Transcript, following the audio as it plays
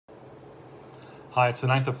Hi, it's the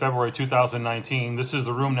 9th of February, 2019. This is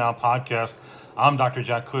the Room Now podcast. I'm Dr.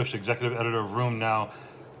 Jack Cush, executive editor of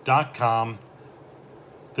RoomNow.com.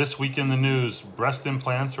 This week in the news, breast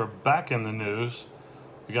implants are back in the news.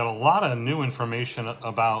 We got a lot of new information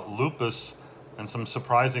about lupus and some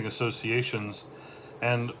surprising associations.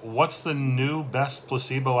 And what's the new best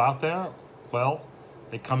placebo out there? Well,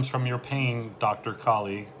 it comes from your pain, doctor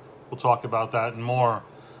colleague. We'll talk about that and more.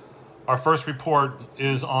 Our first report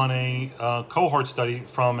is on a cohort study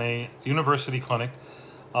from a university clinic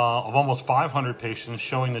of almost 500 patients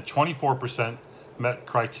showing that 24% met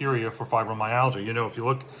criteria for fibromyalgia. You know, if you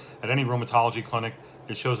look at any rheumatology clinic,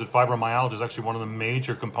 it shows that fibromyalgia is actually one of the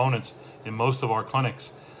major components in most of our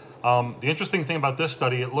clinics. The interesting thing about this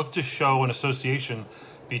study, it looked to show an association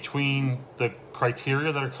between the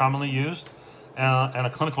criteria that are commonly used and a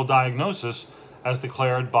clinical diagnosis as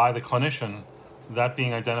declared by the clinician, that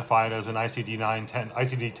being identified as an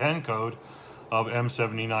ICD-10 code of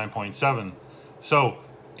M79.7. So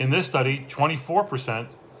in this study, 24%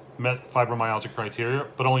 met fibromyalgia criteria,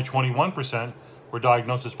 but only 21% were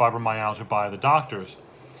diagnosed as fibromyalgia by the doctors.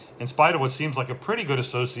 In spite of what seems like a pretty good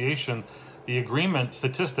association, the agreement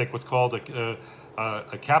statistic, what's called a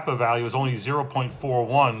kappa value, is only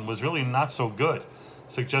 0.41, was really not so good,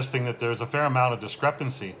 suggesting that there's a fair amount of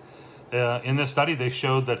discrepancy. In this study, they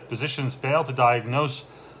showed that physicians failed to diagnose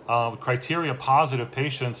criteria positive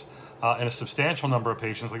patients in a substantial number of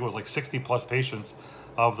patients, like it was like 60 plus patients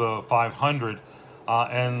of the 500.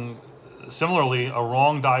 And similarly, a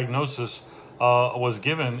wrong diagnosis was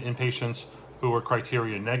given in patients who were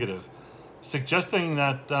criteria negative, suggesting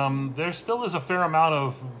that there still is a fair amount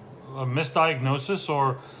of misdiagnosis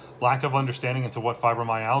or lack of understanding into what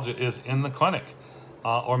fibromyalgia is in the clinic.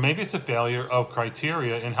 Or maybe it's a failure of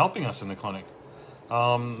criteria in helping us in the clinic.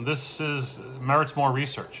 This merits more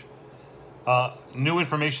research. New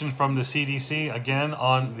information from the CDC, again,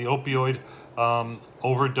 on the opioid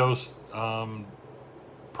overdose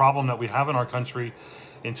problem that we have in our country.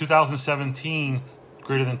 In 2017,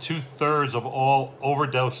 greater than 2/3 of all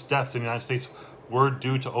overdose deaths in the United States were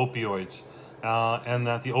due to opioids, and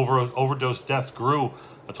that the overdose deaths grew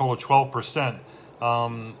a total of 12%.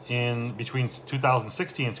 In between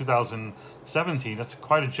 2016 and 2017, that's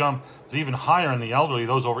quite a jump. It was even higher in the elderly,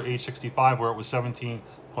 those over age 65, where it was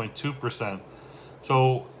 17.2%.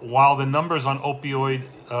 So while the numbers on opioid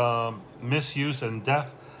misuse and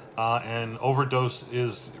death and overdose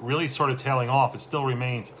is really sort of tailing off, it still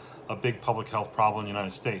remains a big public health problem in the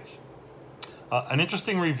United States. An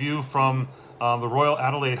interesting review from the Royal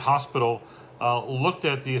Adelaide Hospital looked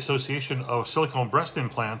at the association of silicone breast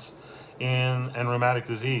implants and rheumatic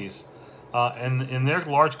disease. And in their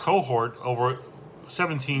large cohort, over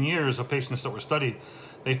 17 years of patients that were studied,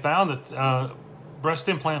 they found that breast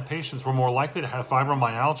implant patients were more likely to have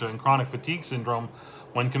fibromyalgia and chronic fatigue syndrome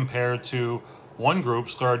when compared to one group,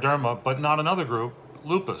 scleroderma, but not another group,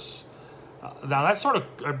 lupus. Now that's sort of,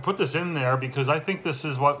 I put this in there because I think this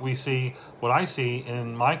is what I see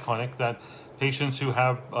in my clinic, that patients who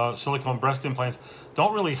have silicone breast implants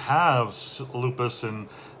don't really have lupus and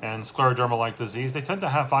scleroderma-like disease. They tend to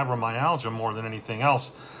have fibromyalgia more than anything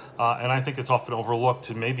else. And I think it's often overlooked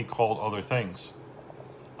and maybe called other things.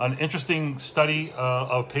 An interesting study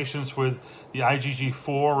of patients with the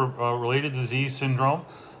IgG4 related disease syndrome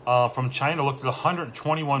from China looked at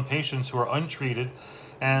 121 patients who were untreated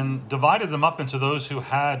and divided them up into those who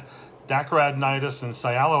had dacryoadenitis and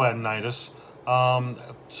sialoadenitis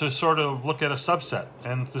to sort of look at a subset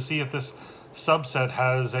and to see if this subset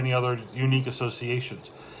has any other unique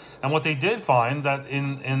associations. And what they did find that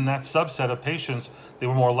in that subset of patients, they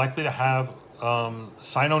were more likely to have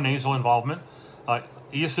sinonasal involvement,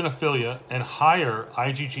 eosinophilia, and higher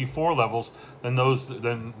IgG4 levels than those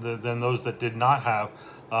that did not have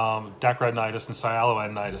dacryoadenitis and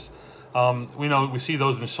sialoadenitis. We see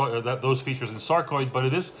those features in sarcoid, but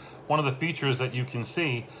it is one of the features that you can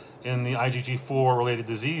see in the IgG4 related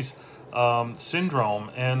disease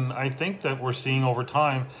syndrome. And I think that we're seeing over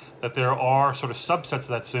time that there are sort of subsets of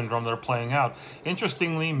that syndrome that are playing out.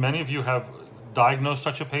 Interestingly, many of you have diagnosed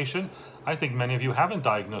such a patient. I think many of you haven't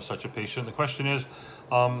diagnosed such a patient. The question is,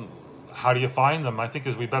 how do you find them? I think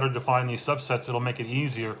as we better define these subsets, it'll make it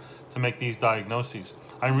easier to make these diagnoses.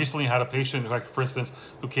 I recently had a patient, like for instance,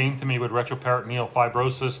 who came to me with retroperitoneal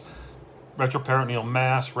fibrosis, retroperitoneal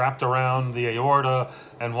mass wrapped around the aorta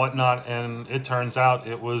and whatnot, and it turns out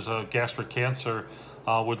it was a gastric cancer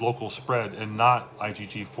with local spread and not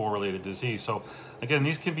IgG4 related disease. So again,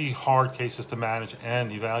 these can be hard cases to manage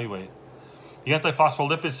and evaluate. The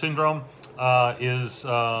antiphospholipid syndrome has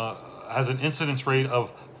an incidence rate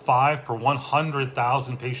of 5 per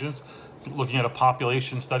 100,000 patients looking at a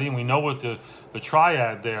population study, and we know what the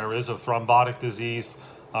triad there is of thrombotic disease,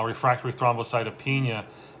 refractory thrombocytopenia,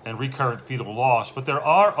 and recurrent fetal loss. But there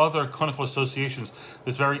are other clinical associations.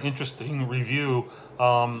 This very interesting review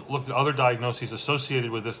looked at other diagnoses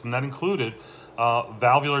associated with this, and that included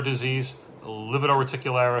valvular disease,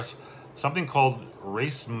 livedo-reticularis, something called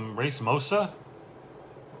racemosa,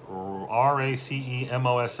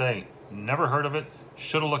 RACEMOSA. Never heard of it.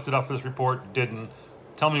 Should have looked it up for this report. Didn't.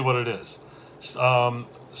 Tell me what it is.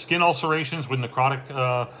 Skin ulcerations with necrotic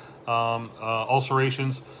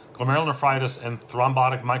ulcerations, glomerulonephritis, and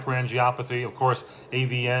thrombotic microangiopathy. Of course,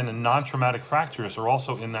 AVN and non-traumatic fractures are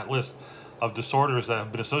also in that list of disorders that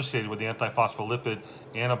have been associated with the antiphospholipid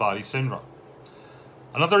antibody syndrome.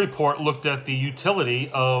 Another report looked at the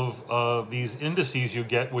utility of these indices you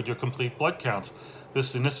get with your complete blood counts.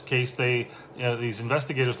 In this case, these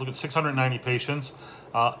investigators looked at 690 patients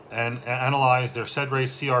and analyzed their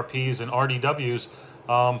SED-race, CRPs, and RDWs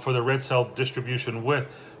for the red cell distribution width,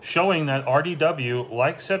 showing that RDW,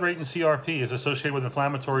 like SED-rate and CRP, is associated with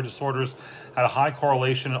inflammatory disorders, had a high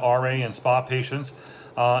correlation in RA and SPA patients,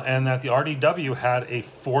 and that the RDW had a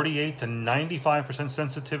 48 to 95%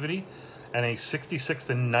 sensitivity and a 66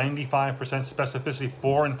 to 95% specificity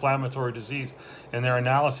for inflammatory disease in their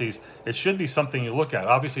analyses. It should be something you look at.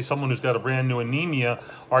 Obviously, someone who's got a brand new anemia,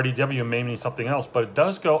 RDW may mean something else, but it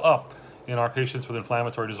does go up in our patients with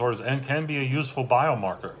inflammatory disorders and can be a useful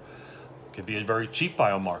biomarker. It could be a very cheap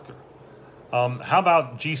biomarker. How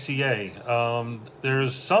about GCA?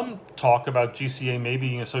 There's some talk about GCA maybe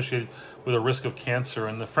being associated with a risk of cancer,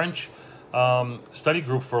 and the French study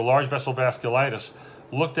group for large vessel vasculitis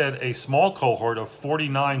looked at a small cohort of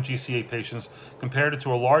 49 GCA patients, compared it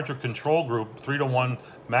to a larger control group, 3-to-1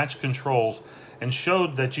 matched controls, and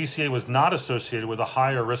showed that GCA was not associated with a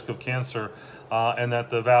higher risk of cancer, and that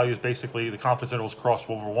the values, basically the confidence intervals crossed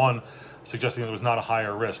over 1, suggesting there was not a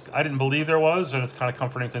higher risk. I didn't believe there was, and it's kind of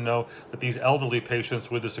comforting to know that these elderly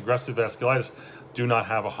patients with this aggressive vasculitis do not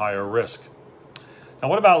have a higher risk. Now,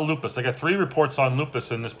 what about lupus? I got 3 reports on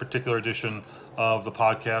lupus in this particular edition of the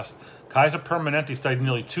podcast. Kaiser Permanente studied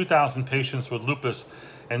nearly 2,000 patients with lupus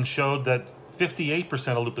and showed that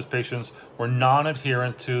 58% of lupus patients were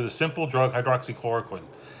non-adherent to the simple drug hydroxychloroquine.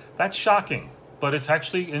 That's shocking, but it's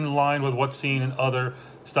actually in line with what's seen in other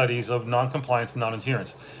studies of non-compliance and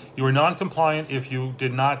non-adherence. You were non-compliant if you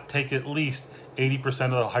did not take at least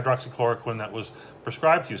 80% of the hydroxychloroquine that was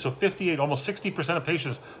prescribed to you. So 58, almost 60% of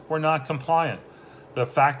patients were not compliant. The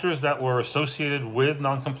factors that were associated with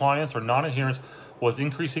non-compliance or non-adherence was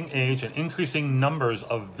increasing age and increasing numbers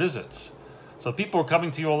of visits. So people were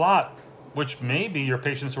coming to you a lot, which maybe your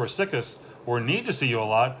patients who are sickest or need to see you a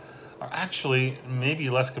lot are actually maybe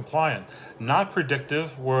less compliant. Not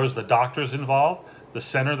predictive, whereas the doctors involved, the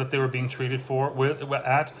center that they were being treated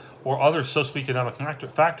at, or other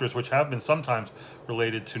socioeconomic factors which have been sometimes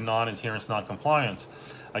related to non-adherence, non-compliance.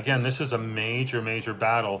 Again, this is a major, major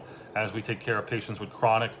battle as we take care of patients with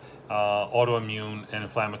chronic autoimmune and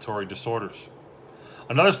inflammatory disorders.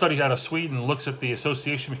 Another study out of Sweden looks at the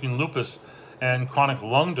association between lupus and chronic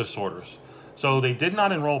lung disorders. So they did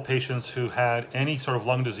not enroll patients who had any sort of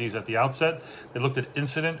lung disease at the outset. They looked at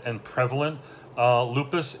incident and prevalent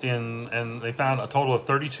lupus and they found a total of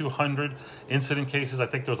 3,200 incident cases. I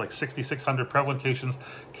think there was like 6,600 prevalent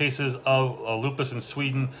cases of lupus in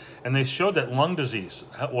Sweden, and they showed that lung disease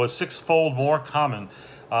was 6-fold more common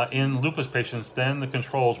in lupus patients than the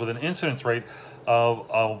controls, with an incidence rate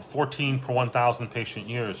of 14 per 1,000 patient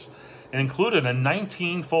years. It included a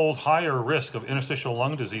 19-fold higher risk of interstitial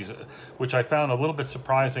lung disease, which I found a little bit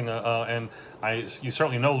surprising. You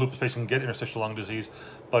certainly know lupus patients can get interstitial lung disease,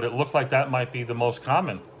 but it looked like that might be the most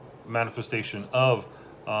common manifestation of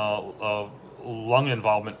lung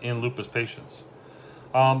involvement in lupus patients.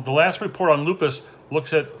 The last report on lupus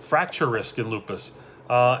looks at fracture risk in lupus.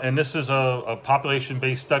 And this is a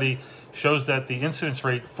population-based study, shows that the incidence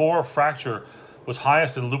rate for fracture was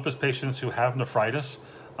highest in lupus patients who have nephritis.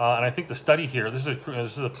 And I think the study here, this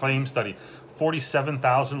is a claim study,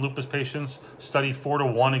 47,000 lupus patients, studied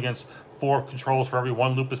 4-to-1 against 4 controls for every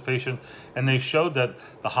 1 lupus patient. And they showed that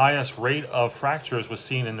the highest rate of fractures was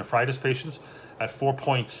seen in nephritis patients at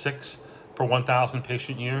 4.6 per 1,000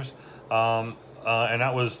 patient years. And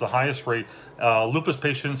that was the highest rate. Lupus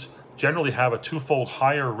patients generally have a 2-fold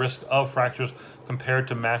higher risk of fractures compared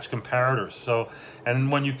to matched comparators. So,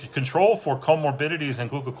 and when you control for comorbidities and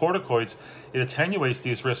glucocorticoids, it attenuates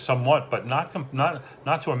these risks somewhat, but not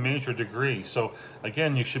to a major degree. So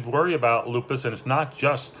again, you should worry about lupus, and it's not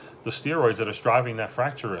just the steroids that are driving that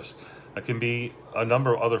fracture risk. It can be a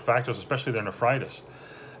number of other factors, especially their nephritis.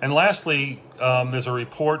 And lastly, there's a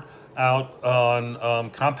report out on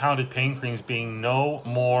compounded pain creams being no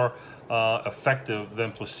more effective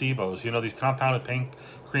than placebos. You know, these compounded pain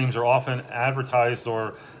creams are often advertised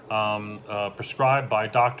or prescribed by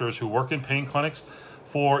doctors who work in pain clinics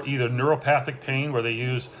for either neuropathic pain, where they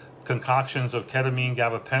use concoctions of ketamine,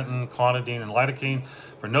 gabapentin, clonidine, and lidocaine;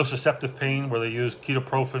 for nociceptive pain, where they use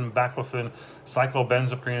ketoprofen, baclofen,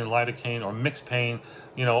 cyclobenzaprine, and lidocaine; or mixed pain,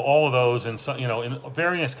 you know, all of those in some, you know, in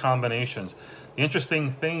various combinations. The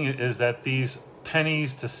interesting thing is that these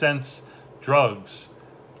pennies to cents drugs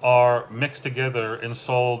are mixed together and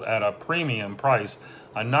sold at a premium price,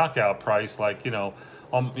 a knockout price, like, you know,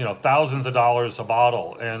 thousands of dollars a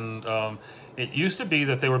bottle. And it used to be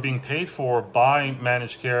that they were being paid for by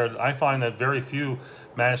managed care. I find that very few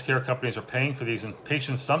managed care companies are paying for these, and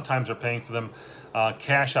patients sometimes are paying for them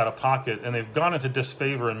cash out of pocket, and they've gone into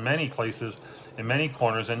disfavor in many places, in many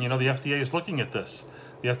corners. And, you know, the FDA is looking at this.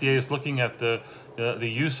 The FDA is looking at the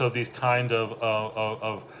use of these kind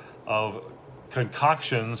of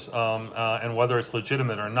concoctions and whether it's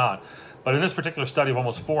legitimate or not. But in this particular study of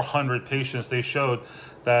almost 400 patients, they showed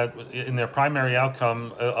that in their primary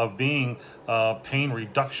outcome of being pain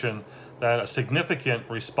reduction, that a significant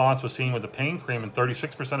response was seen with the pain cream in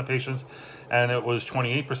 36% of patients, and it was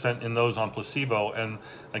 28% in those on placebo. And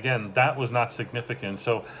again, that was not significant.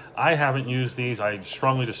 So I haven't used these. I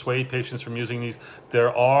strongly dissuade patients from using these.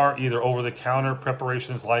 There are either over-the-counter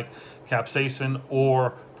preparations like capsaicin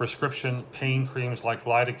or prescription pain creams like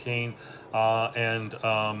lidocaine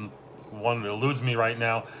and one that eludes me right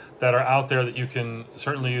now, that are out there that you can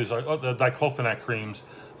certainly use. The diclofenac creams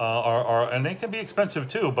and they can be expensive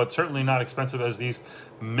too, but certainly not expensive as these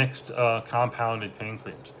mixed compounded pain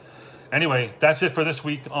creams. Anyway, that's it for this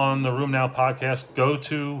week on the RheumNow podcast. Go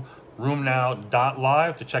to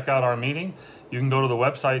rheumnow.live to check out our meeting. You can go to the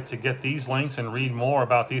website to get these links and read more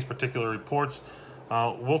about these particular reports.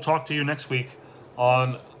 We'll talk to you next week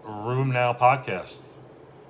on RheumNow podcast.